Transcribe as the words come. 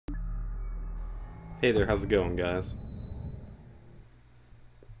Hey there, how's it going, guys?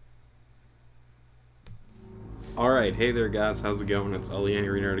 Alright, hey there, guys, how's it going? It's Ellie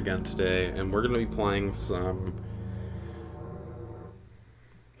Angry Nerd again today, and we're gonna be playing some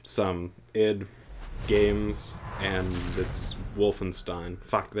id games, and it's Wolfenstein.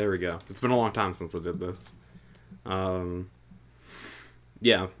 Fuck, there we go. It's been a long time since I did this. I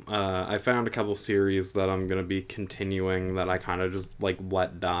found a couple series that I'm gonna be continuing that I kind of just, like,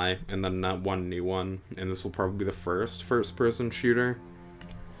 let die, and then that one new one, and this will probably be the first-person shooter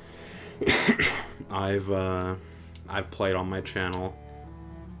I've played on my channel,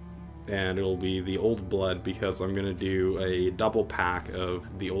 and it'll be the Old Blood, because I'm gonna do a double pack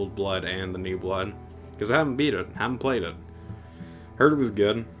of the Old Blood and the New Blood, because I haven't beat it, haven't played it. Heard it was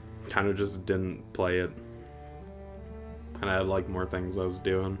good, kind of just didn't play it. Kind of had, like, more things I was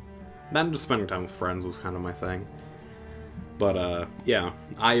doing. Then just spending time with friends was kind of my thing. But, yeah,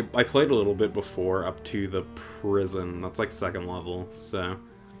 I played a little bit before, up to the prison. That's, like, 2nd level, so...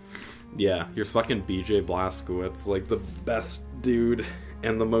 Yeah, here's fucking BJ Blazkowicz, like, the best dude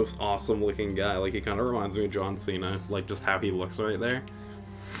and the most awesome-looking guy. Like, he kind of reminds me of John Cena, like, just how he looks right there.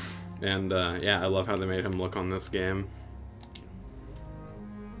 And, yeah, I love how they made him look on this game.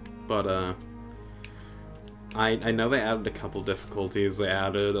 But, I know they added a couple difficulties. They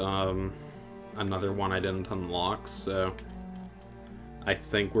added, another one I didn't unlock, so... I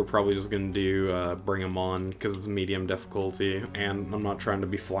think we're probably just gonna do, bring him on, because it's medium difficulty, and I'm not trying to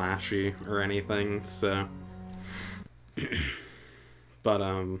be flashy or anything, so... But,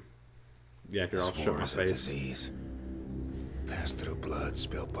 yeah, here, I'll show my face. Disease, passed through blood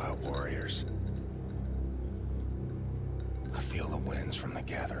spilled by warriors. I feel the winds from the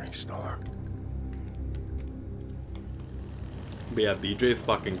gathering storm. But yeah, BJ's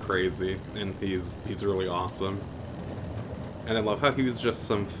fucking crazy, and he's really awesome. And I love how he was just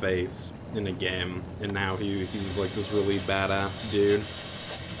some face in a game, and now he was like this really badass dude.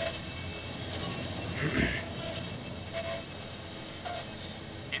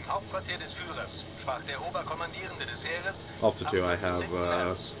 Also too, I have,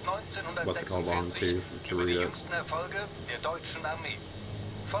 what's it called on to read it.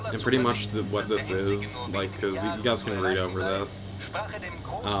 And pretty much what this is, like, because you guys can read over this,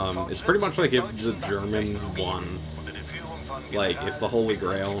 it's pretty much like if the Germans won. Like, if the Holy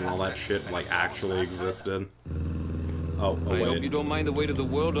Grail and all that shit, like, actually existed. Oh, wait. I hope you don't mind the weight of the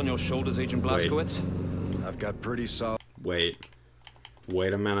world on your shoulders, Agent Blazkowicz. I've got pretty solid... Wait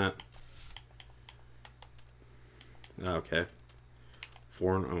a minute. Okay.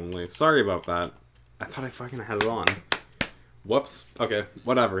 Foreign only. Sorry about that. I thought I fucking had it on. Whoops. Okay,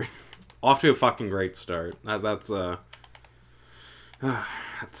 whatever. Off to a fucking great start. That's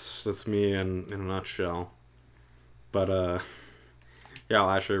me in a nutshell. But, yeah,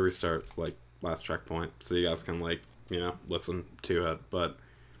 I'll actually restart, like, last checkpoint, so you guys can, like, you know, listen to it. But,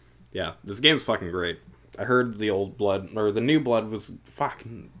 yeah, this game's fucking great. I heard the Old Blood, or the New Blood was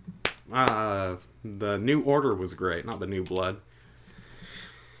fucking, the New Order was great, not the New Blood.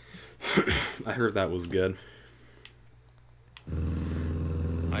 I heard that was good.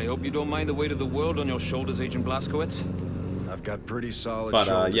 I hope you don't mind the weight of the world on your shoulders, Agent Blazkowicz. I've got pretty solid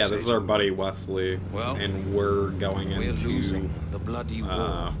But, yeah, this is our buddy Wesley, and we're going into the bloody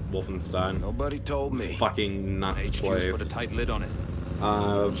Wolfenstein. Nobody told me. It's fucking nuts place. Put a tight lid on it.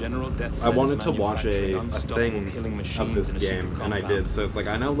 I wanted to watch a thing of this game, and I did, so it's like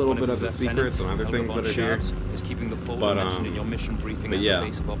I know a little bit of the secrets and other things that are here, but yeah,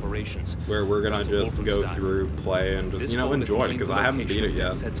 where we're gonna just go through, play, and just, you know, enjoy it, because I haven't beat it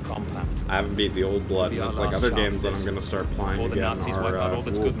yet. I haven't beat the Old Blood, and it's like other games that I'm gonna start playing again are,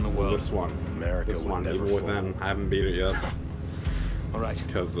 this one, Evil Within. I haven't beat it yet. Alright,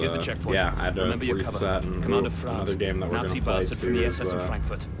 because, yeah, I had to reset, and another game that we're going to play too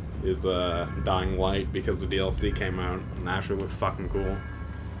is Dying Light, because the DLC came out, and actually looks fucking cool.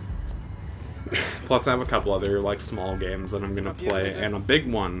 Plus, I have a couple other, like, small games that I'm going to play, and a big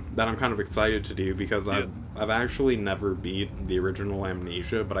one that I'm kind of excited to do, because I've actually never beat the original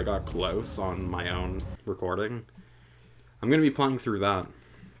Amnesia, but I got close on my own recording. I'm going to be playing through that.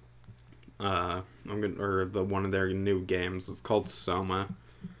 Or one of their new games. It's called Soma.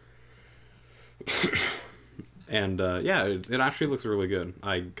 And, yeah, it actually looks really good.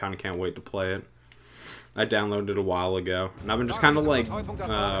 I kind of can't wait to play it. I downloaded it a while ago, and I've been just kind of like,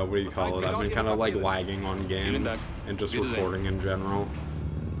 what do you call it? I've been kind of like lagging on games, and just recording in general.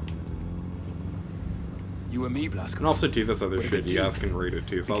 You and me, Blazkowicz. And also, too, this other shit, you guys can read it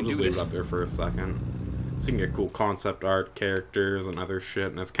too, so I'll just leave it up there for a second. So you can get cool concept art, characters, and other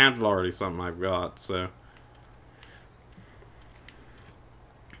shit, and it's kind of already something I've got, so...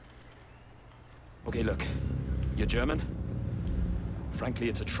 Okay, look. You're German? Frankly,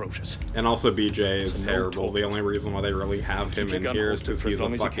 it's atrocious. And also BJ is So no terrible. talk. The only reason why they really have Keep him your in gun here is holstered because for as he's a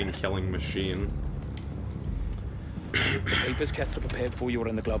long as you fucking can. killing machine. The papers Kester prepared for you are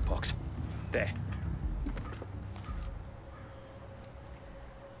in the glove box. There.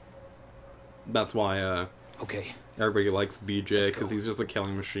 That's why Okay. everybody likes BJ, Let's because go. he's just a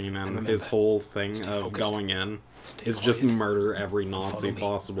killing machine, and remember, his whole thing stay of focused. going in Stay is just quiet. murder every Follow Nazi me,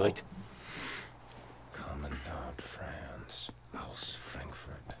 possible. right? Commandant Franz aus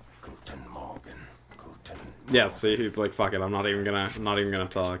Frankfurt. Guten Morgen. Guten Yeah, see, he's like, fuck it, I'm not even gonna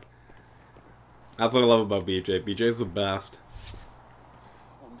talk. That's what I love about BJ. BJ's the best.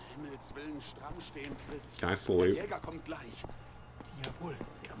 Um Himmels Willen, stramm stehen, Fritz. Can I salute? Der Jäger kommt gleich. Jawohl,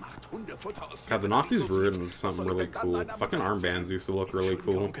 der macht Hundefutter aus God, the dir, Nazis wenn er dich so ruined sieht. something Was soll ich really denn dann cool. deiner Fucking Mutter erzählen? armbands used to look really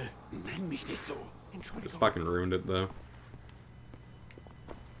Entschuldigung, cool. Onkel. Nenn mich nicht so. Just Entschuldigung. fucking ruined it, though.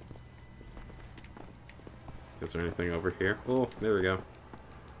 Is there anything over here? Oh, there we go.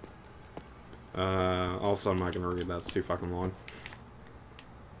 Also, I'm not gonna read that. It's too fucking long.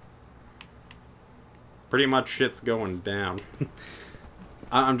 Pretty much shit's going down.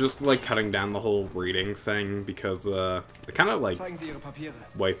 I'm just, like, cutting down the whole reading thing because, it kind of, like, Zeigen Sie Ihre Papiere.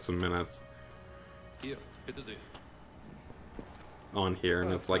 wastes some minutes Hier, bitte sehr. on here,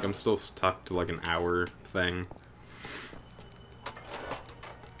 and it's like I'm still stuck to, like, an hour thing.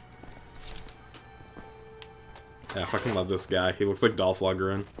 Yeah, I fucking love this guy. He looks like Dolph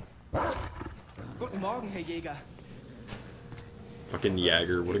Lundgren. Guten Morgen, Herr Jäger. Fucking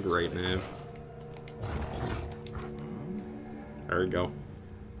Jagger, what a great name. There we go.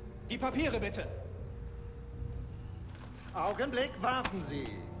 Die Papiere bitte. Augenblick, warten Sie.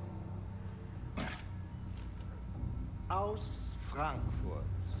 Aus Frankfurt.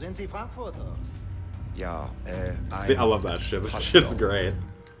 Sind Sie Frankfurter? Ja, See, I love that shit. That shit's great.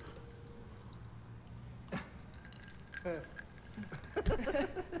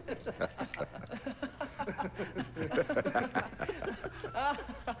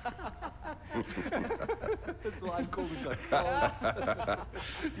 So ein komischer Kauz.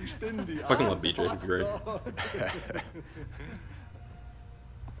 Die spinnen die Fucking love BJ, he's great.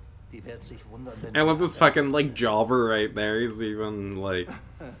 Die wird sich wundern, wenn I love this fucking, like, jobber right there. He's even, like...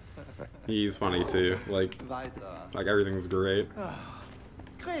 He's funny, too. Like, weiter. everything's great.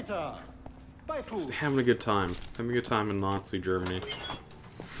 Kreta. Bei Fuß. Just having a good time. Having a good time in Nazi Germany.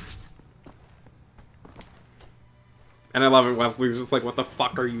 And I love it, Wesley's just like, what the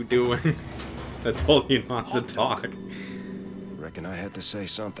fuck are you doing? I told you not to talk. reckon I had to say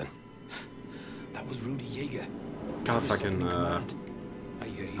something. That was Rudy Jaeger. God, He was second fucking, in command. I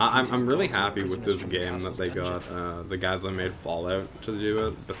hear he I'm feeds his really dogs on happy with prisoners this from the game that castle's they dungeon. got, the guys that made Fallout to do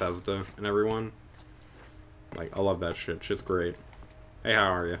it, Bethesda and everyone. Like, I love that shit. Shit's great. Hey,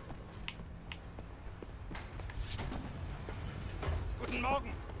 how are you? Guten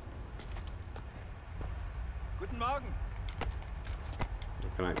Morgen. Guten Morgen.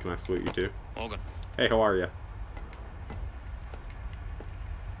 Can I salute you too? Morgan. Hey, how are you?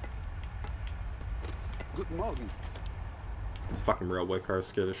 Guten Morgen. These fucking railway cars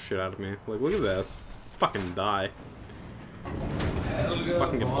scare the shit out of me. Like, look at this. Fucking die.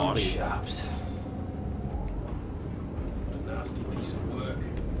 Fucking get body. Shops. A nasty piece of work.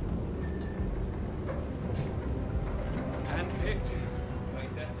 Handpicked by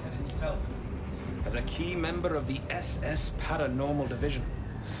Death's Head himself as a key member of the SS Paranormal Division.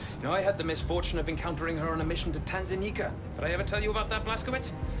 You know, I had the misfortune of encountering her on a mission to Tanzania. Did I ever tell you about that,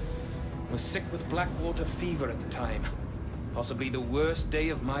 Blazkowicz? I was sick with Blackwater fever at the time. Possibly the worst day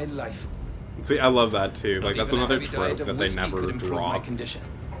of my life. See, I love that too. Not Like, that's even a another heavy trope diet of that they whiskey never could improve my drop. condition,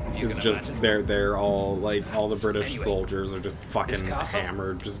 if you It's can just imagine. they're all like all the British Anyway, soldiers are just fucking this castle,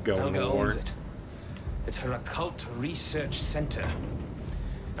 hammered, just going Helga to war. owns it. It's her occult research center.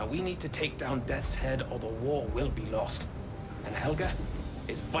 Now we need to take down Death's Head or the war will be lost. And Helga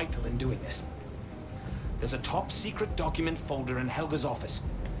is vital in doing this. There's a top secret document folder in Helga's office.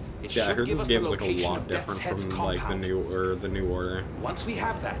 It Yeah, I should heard give this us the game's like a location lot of Death's different Head's from like compound. the new order. Once we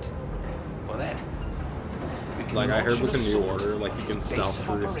have that, well then, we can Like I heard launch with an the new assault order, like you on can his stealth base of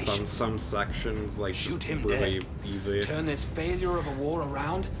through operations. some sections, like Shoot just him really dead. easy. Turn this failure of a war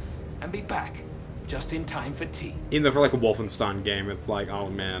around and be back just in time for tea. Even for like a Wolfenstein game, it's like, oh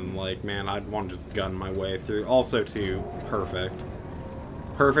man, I'd want to just gun my way through. Also, too, perfect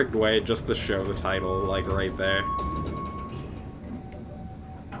way just to show the title, like right there.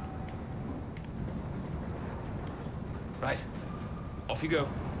 Right, off you go.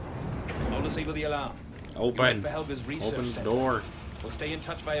 I'll disable the alarm. You Open, head for Helga's research open the center. door. We'll stay in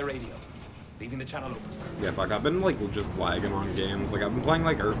touch via radio. leaving the channel open. Yeah, fuck, I've been, like, just lagging on games. Like, I've been playing,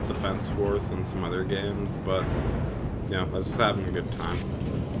 like, Earth Defense Force and some other games, but, yeah, I was just having a good time.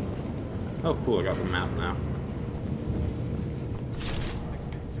 Oh, cool, I got the map now.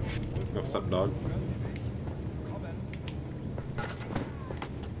 What's up, dog?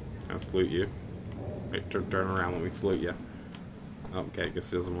 I'll salute you. Wait, turn around, let me salute you. Okay, I guess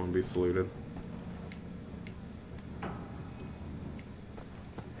he doesn't want to be saluted.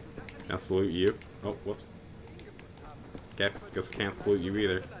 I'll salute you. Oh, whoops. Okay, guess I can't salute you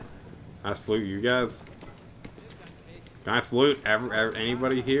either. I salute you guys. Can I salute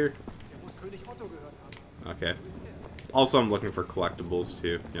anybody here? Okay. Also, I'm looking for collectibles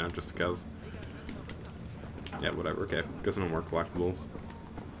too, you know, just because. Yeah, whatever. Okay, guess no more collectibles.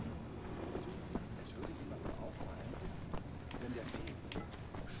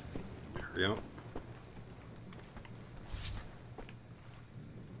 There we go.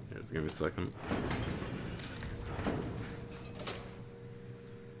 Just give me a second.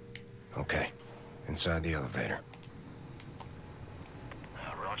 Okay. Inside the elevator.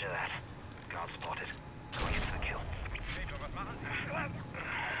 Roger that. Guard spotted. Going into the kill.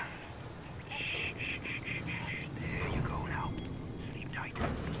 There you go now. Sleep tight.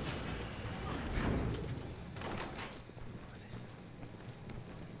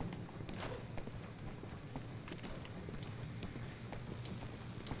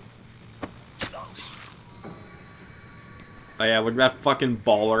 Oh yeah, look at that fucking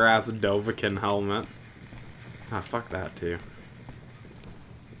baller ass Dovahkiin helmet. Ah, fuck that too.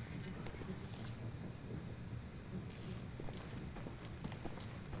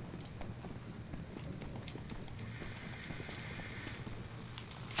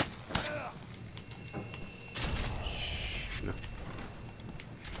 No.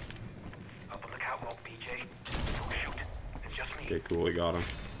 Up on the catwalk, BJ. Don't shoot. It's just me. Okay, cool, we got him.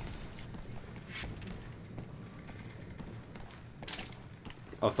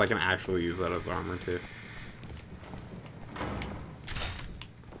 Oh, so I can actually use that as armor too.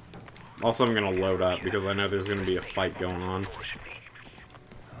 Also, I'm gonna load up because I know there's gonna be a fight going on.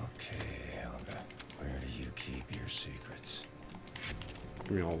 Okay, Helga. Where do you keep your secrets?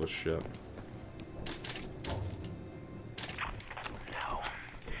 Give me all this shit. Now,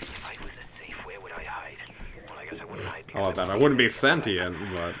 if I was a safe, where would I hide? Well, I guess I wouldn't hide. I love that. I wouldn't be sentient,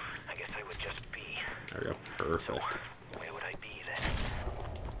 but I guess I would just be. there we go. Perfect. Where would I be then?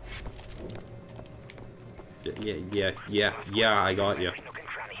 Yeah, I got you. Nook and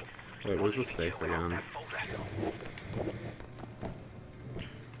cranny. Wait, where's the safe again?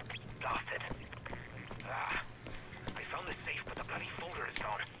 Lost it. Ah, I found the safe, but the bloody folder is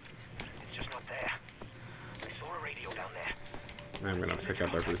gone. It's just not there. I saw a radio down there. I'm gonna pick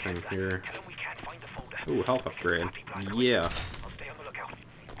up everything here. Tell him we can't find the folder. Ooh, health upgrade. Yeah. I'll stay on the lookout.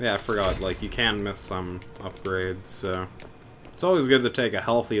 Yeah, I forgot, like, you can miss some upgrades, so... It's always good to take a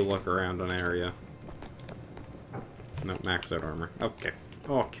healthy look around an area. No, maxed out armor. Okay.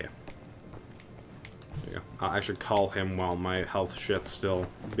 Okay. There you go. I should call him while my health shit's still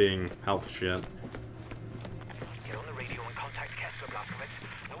being health shit. Get on the radio and contact Kessler,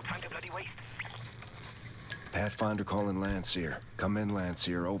 Blazkowicz. No time to bloody waste. Pathfinder calling Landseer. Come in,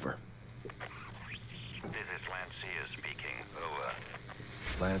 Landseer. Over. This is Landseer speaking. Over.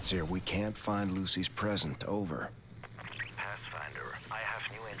 Landseer, we can't find Lucy's present. Over. Pathfinder, I have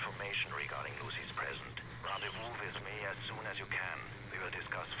new information regarding Lucy's present. Rendezvous with me as soon as you can. We will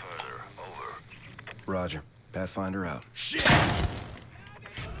discuss further. Over. Roger. Pathfinder out. Shit!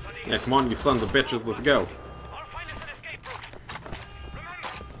 Yeah, come on, you sons of bitches, let's go. I'll find us an escape route.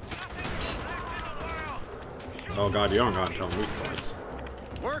 Remember, Oh god, you don't gotta tell me twice.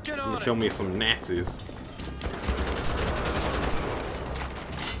 Working You're on gonna it. kill me some Nazis.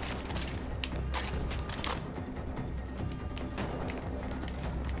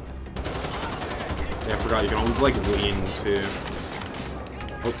 Yeah, I forgot you can always like lean too.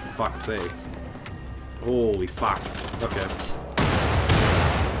 Oh, fuck's sakes. Holy fuck. Okay.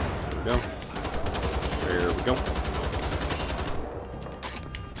 There we go. There we go.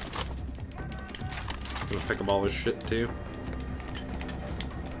 Gonna pick up all this shit too.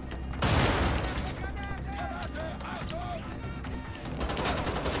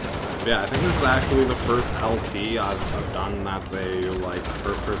 Yeah, I think this is actually the first LT I've done that's a, like,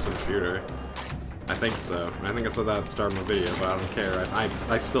 first-person shooter. I think so. I think I said that at the start of my video, but I don't care.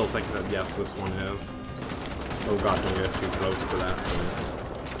 I still think that, yes, this one is. Oh god, don't get too close to that.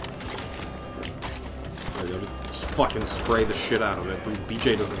 There you go, just fucking spray the shit out of it.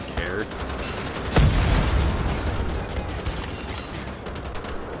 BJ doesn't care.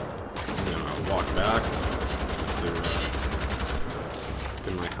 I'm gonna walk back. Let's do that.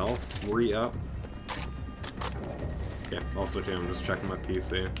 Get my health re-up. Okay, also too, I'm just checking my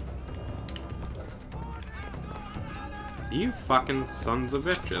PC. You fucking sons of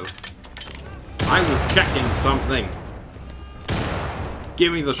bitches. I was checking something!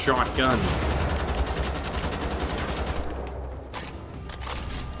 Give me the shotgun!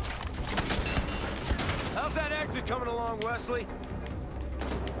 How's that exit coming along, Wesley?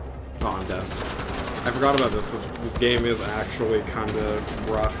 Oh, I'm dead. I forgot about this. This game is actually kinda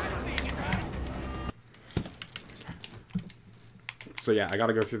rough. So yeah, I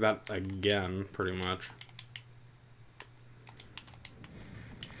gotta go through that again, pretty much.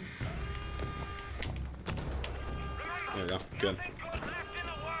 There we go. Good.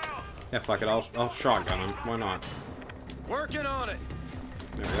 Yeah, fuck it. I'll shotgun him. Why not? Working on it.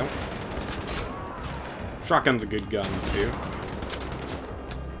 There we go. Shotgun's a good gun, too.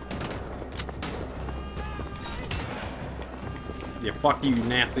 Yeah, fuck you,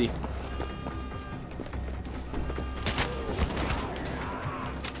 Nazi.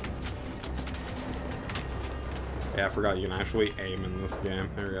 Yeah, I forgot you can actually aim in this game.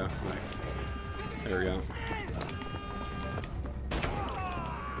 There we go. Nice. There we go. There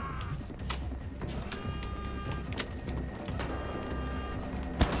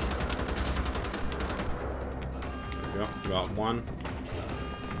we go. Got one.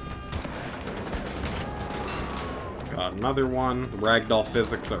 Got another one. The ragdoll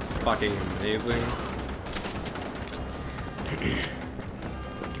physics are fucking amazing.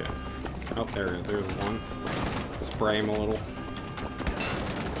 Okay. Oh, there's one. Spray him a little.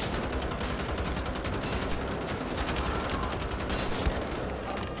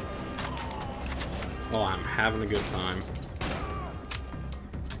 Oh, I'm having a good time.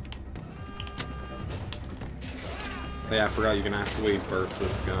 Yeah, I forgot you can actually burst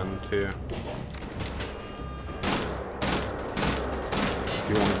this gun too. If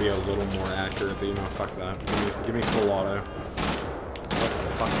you want to be a little more accurate, but you know, fuck that. Give me full auto.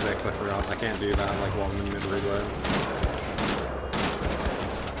 Oh, fuck sakes, I forgot. I can't do that like while I'm in mid-reload.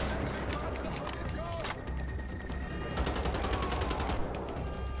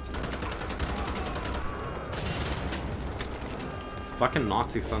 These fucking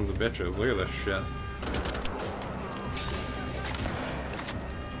Nazi sons of bitches. Look at this shit.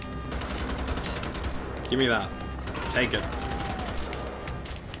 Give me that. Take it.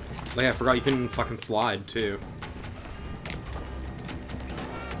 Like, I forgot you can fucking slide, too.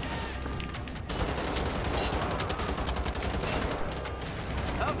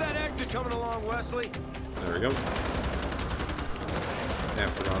 How's that exit coming along, Wesley? There we go. Yeah, I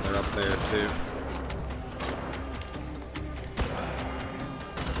forgot they're up there, too.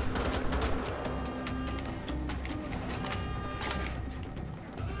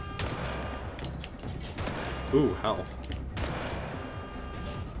 Ooh, health.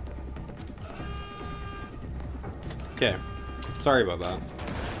 Okay. Sorry about that.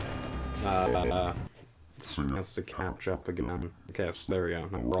 Has to catch up again. Okay, so there we go.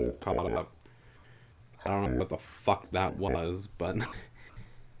 Now we're all caught up. I don't know what the fuck that was, but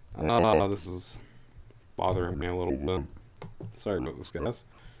this is bothering me a little bit. Sorry about this, guys.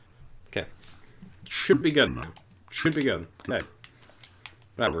 Okay. Should be good now. Should be good. Okay.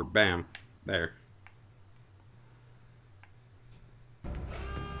 Whatever. Bam. There.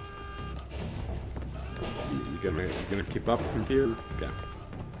 You gonna keep up from here? Okay.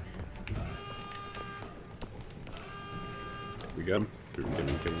 We good? Can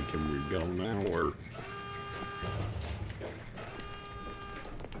we go now, or?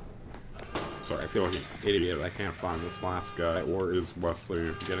 Sorry, I feel like an idiot. I can't find this last guy. Or is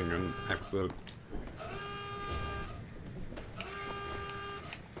Wesley getting an exit?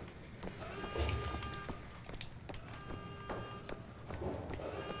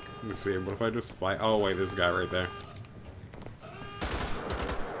 Let me see, what if I just fight? Oh wait, there's a guy right there.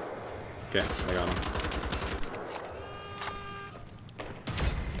 Okay, I got him.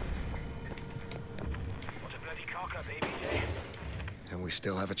 What a bloody cock-up, ABJ. And we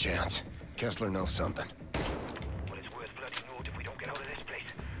still have a chance. Kessler knows something. Well, it's worth bloody note if we don't get out of this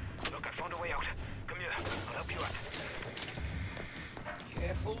place. Look, I found a way out. Come here, I'll help you out.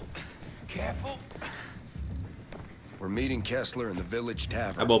 Careful. Careful. We're meeting Kessler in the village I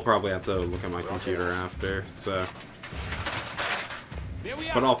tavern. will probably have to look at my computer after, so. Here we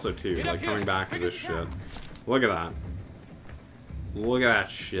are. But also, too, Get up like, here. coming back to Bring it this shit. down. Look at that. Look at that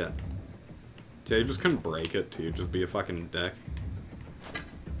shit. Dude, you just couldn't break it, too. Just be a fucking dick.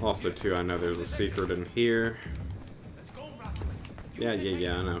 Also, too, I know there's a secret in here. Yeah,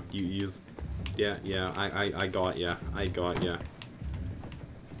 I know. You use... Yeah, I got ya. I got ya.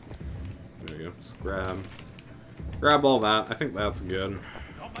 There we go. Just grab all that. I think that's good.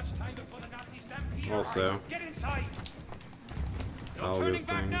 Also, Get inside. No I'll turning just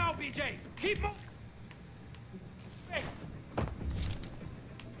back think. now, BJ. Keep moving. Hey,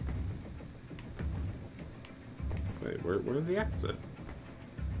 Wait, where's the exit?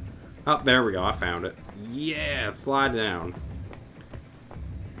 Oh, there we go. I found it. Yeah, slide down.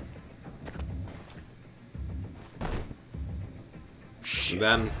 Shit.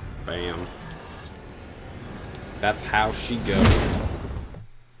 Then, bam. That's how she goes.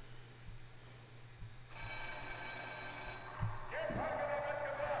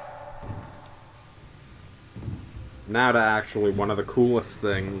 Now to actually one of the coolest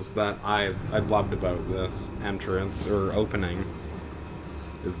things that I loved about this entrance or opening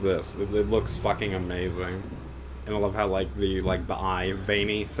is this. It looks fucking amazing, and I love how like the eye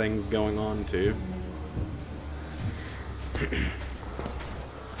veiny things going on too.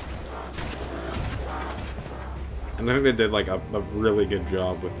 And I think they did like a really good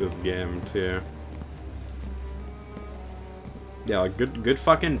job with this game too. Yeah, like good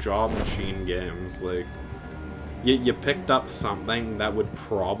fucking job, Machine Games. Like, you picked up something that would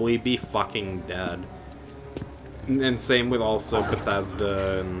probably be fucking dead. And same with also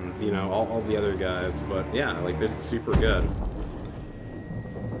Bethesda and, you know, all the other guys. But yeah, like, they did super good.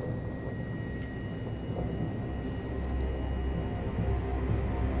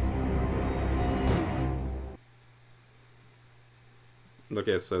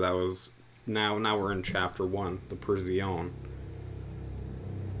 Okay, so that was... Now we're in Chapter 1, the Prison.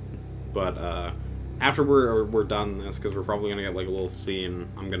 But, after we're done this, because we're probably gonna get, like, a little scene,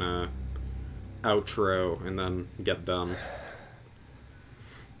 I'm gonna outro and then get done.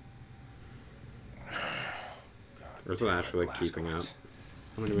 Or is it actually, like, keeping up?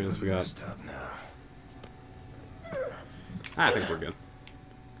 How many minutes we got? Messed up now. I think we're good.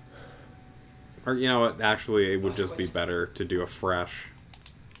 Or, you know what, actually, it would just be better to do a fresh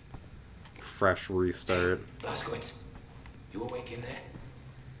restart. Blazkowicz, you awake in there?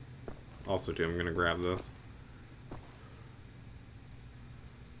 Also, too, I'm gonna grab this.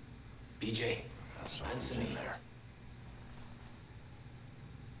 BJ, Something's in there.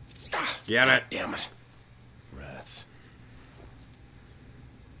 Get it! Damn it. Rats.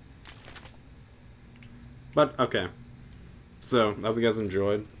 But, okay. So, I hope you guys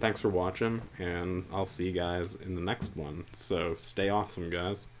enjoyed. Thanks for watching, and I'll see you guys in the next one. So, stay awesome,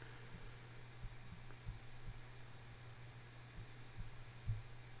 guys.